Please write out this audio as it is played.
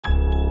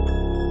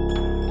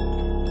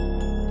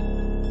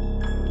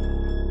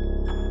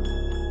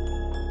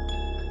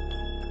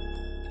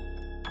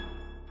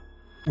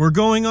We're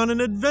going on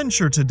an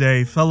adventure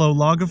today, fellow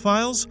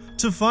logophiles,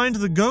 to find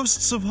the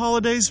ghosts of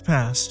holidays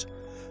past.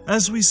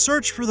 As we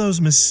search for those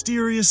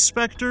mysterious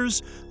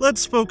specters,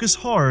 let's focus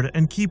hard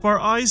and keep our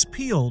eyes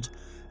peeled.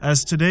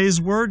 As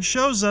today's word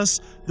shows us,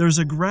 there's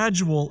a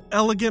gradual,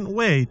 elegant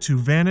way to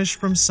vanish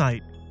from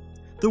sight.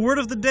 The word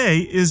of the day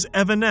is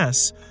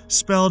evanesce,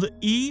 spelled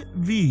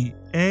E-V-A-N-E-S-C-E.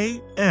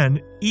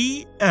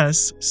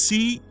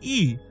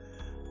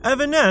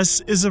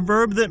 Evanesce is a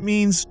verb that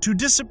means to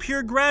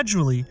disappear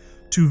gradually,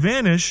 to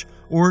vanish,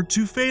 or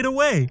to fade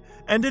away,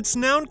 and its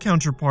noun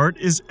counterpart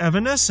is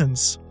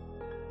evanescence.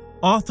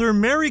 Author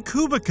Mary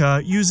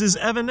Kubica uses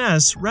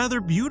evanesce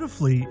rather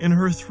beautifully in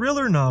her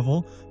thriller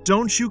novel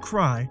Don't You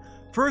Cry,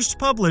 first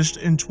published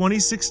in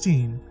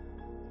 2016.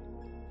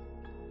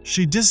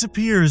 She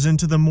disappears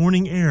into the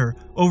morning air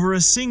over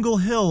a single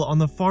hill on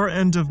the far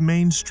end of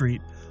Main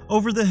Street,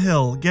 over the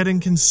hill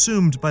getting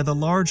consumed by the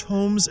large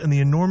homes and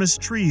the enormous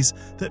trees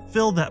that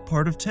fill that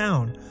part of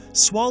town,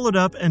 swallowed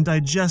up and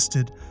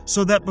digested,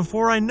 so that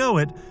before I know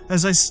it,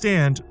 as I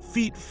stand,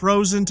 feet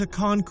frozen to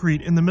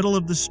concrete in the middle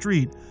of the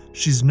street,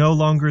 she's no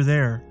longer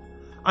there.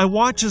 I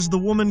watch as the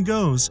woman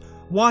goes,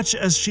 watch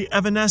as she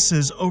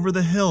evanesces over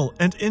the hill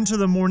and into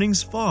the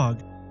morning's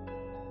fog.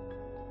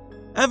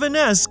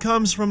 Evanesce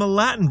comes from a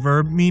Latin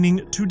verb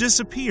meaning to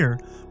disappear,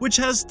 which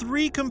has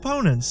three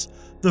components.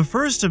 The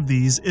first of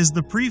these is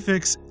the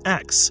prefix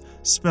ex,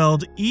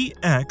 spelled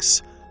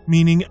ex,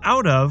 meaning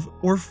out of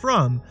or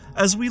from,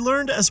 as we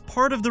learned as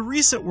part of the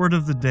recent word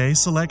of the day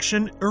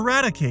selection,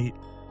 eradicate.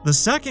 The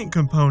second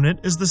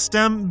component is the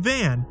stem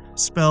van,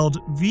 spelled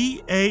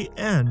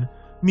V-A-N,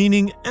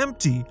 meaning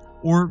empty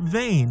or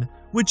vain,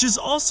 which is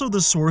also the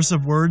source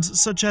of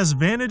words such as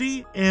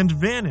vanity and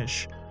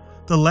vanish.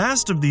 The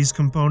last of these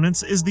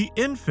components is the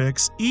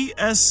infix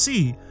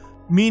esc,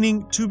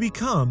 meaning to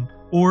become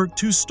or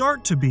to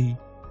start to be.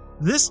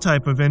 This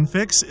type of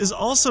infix is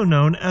also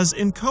known as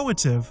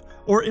inchoative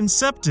or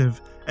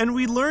inceptive, and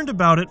we learned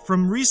about it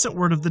from recent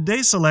word of the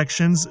day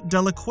selections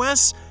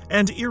deliquesce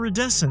and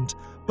iridescent,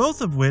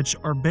 both of which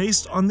are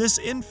based on this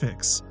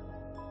infix.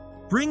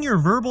 Bring your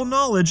verbal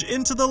knowledge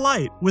into the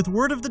light with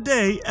Word of the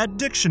Day at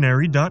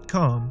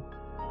dictionary.com.